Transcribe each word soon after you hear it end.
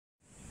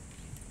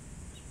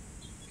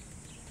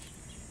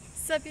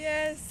up,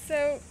 yes?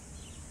 So,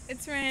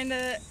 it's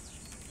Miranda.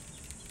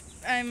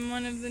 I'm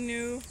one of the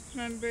new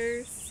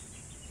members.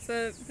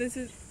 So, this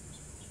is...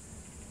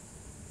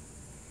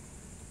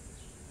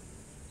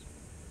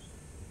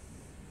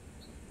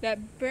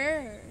 That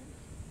bird.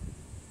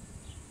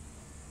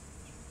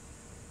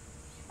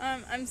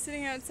 I'm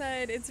sitting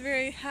outside. It's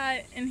very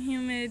hot and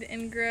humid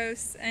and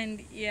gross,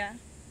 and yeah.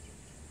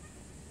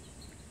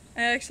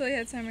 I actually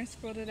had summer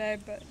school today,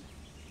 but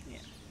yeah.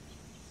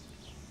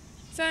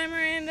 So I'm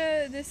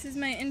Miranda, this is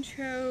my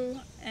intro,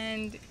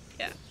 and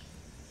yeah.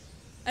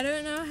 I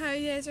don't know how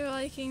you guys are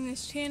liking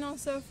this channel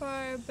so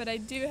far, but I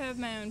do have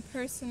my own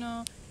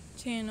personal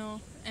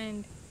channel,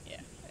 and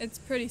yeah, it's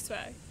pretty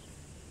swag.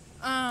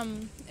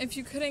 If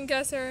you couldn't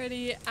guess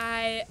already,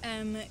 I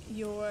am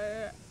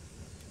your,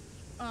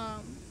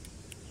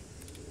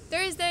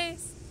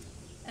 Thursdays,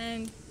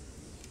 and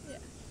yeah,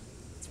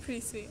 it's pretty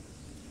sweet.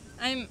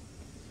 I'm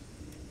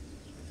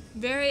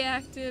very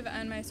active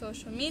on my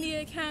social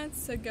media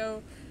accounts,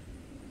 so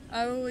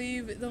I will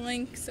leave the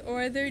links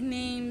or their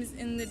names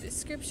in the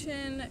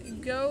description.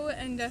 Go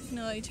and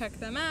definitely check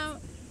them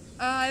out.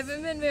 I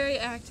haven't been very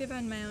active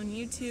on my own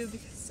YouTube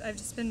because I've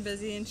just been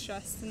busy and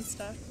stressed and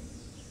stuff.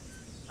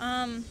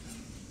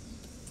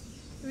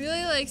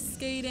 Really like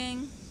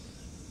skating.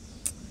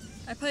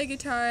 I play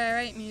guitar, I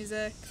write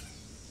music.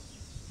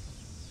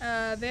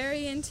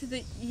 Very into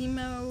the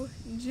emo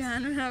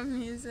genre of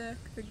music,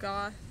 the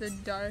goth, the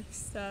dark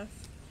stuff.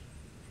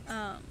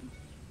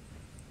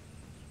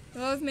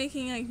 Love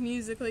making like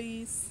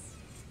musicals.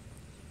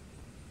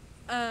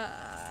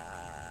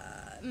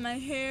 My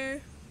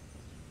hair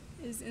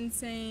is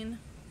insane.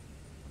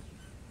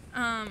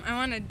 I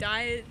want to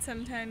dye it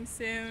sometime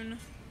soon.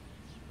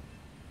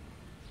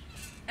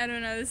 I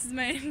don't know, this is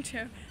my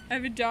intro. I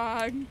have a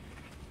dog.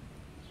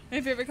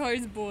 My favorite color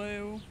is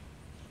blue.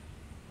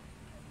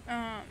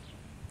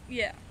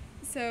 Yeah,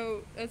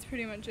 so that's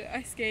pretty much it.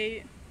 I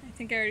skate. I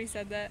think I already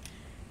said that.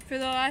 For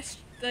the last,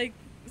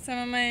 some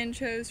of my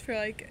intros for,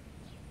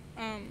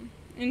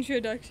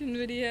 introduction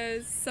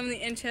videos, some of the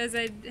intros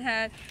I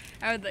had,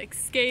 I would,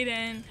 skate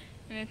in,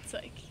 and it's,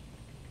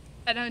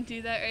 I don't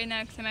do that right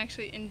now because I'm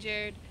actually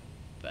injured,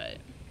 but,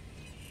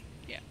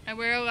 yeah. I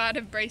wear a lot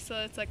of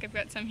bracelets, I've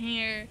got some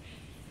here,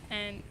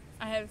 and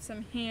I have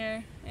some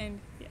here,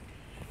 and, yeah.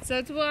 So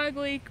it's vlog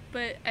week,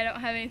 but I don't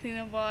have anything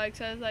to vlog,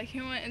 so I was like,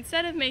 you know what,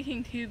 instead of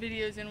making 2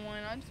 videos in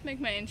one, I'll just make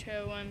my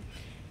intro one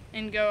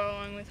and go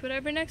along with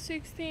whatever next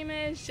week's theme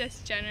is,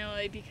 just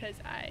generally because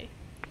I,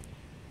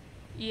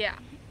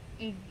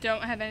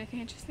 don't have anything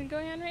interesting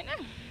going on right now.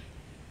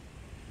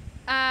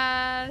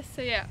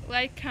 So yeah,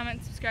 like,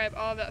 comment, subscribe,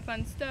 all that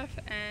fun stuff,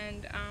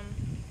 and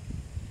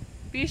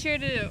be sure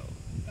to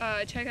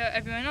check out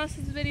everyone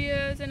else's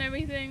videos and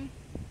everything.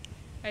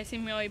 I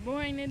seem really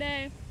boring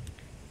today,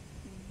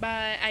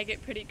 but I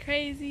get pretty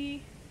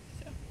crazy,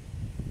 so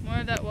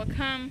more of that will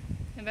come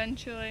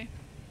eventually.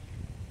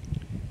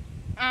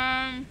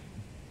 Yeah,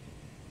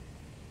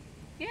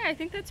 I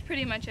think that's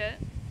pretty much it.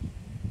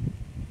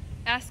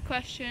 Ask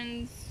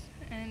questions,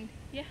 and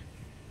yeah.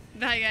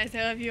 Bye guys,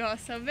 I love you all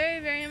so very,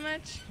 very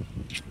much.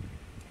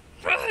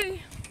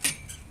 Bye!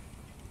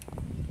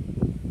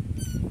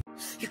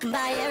 You can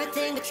buy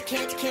everything, but you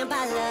can't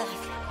buy love.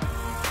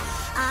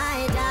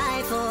 I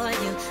die for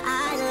you,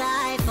 I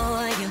lie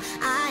for you,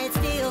 I'd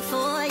steal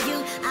for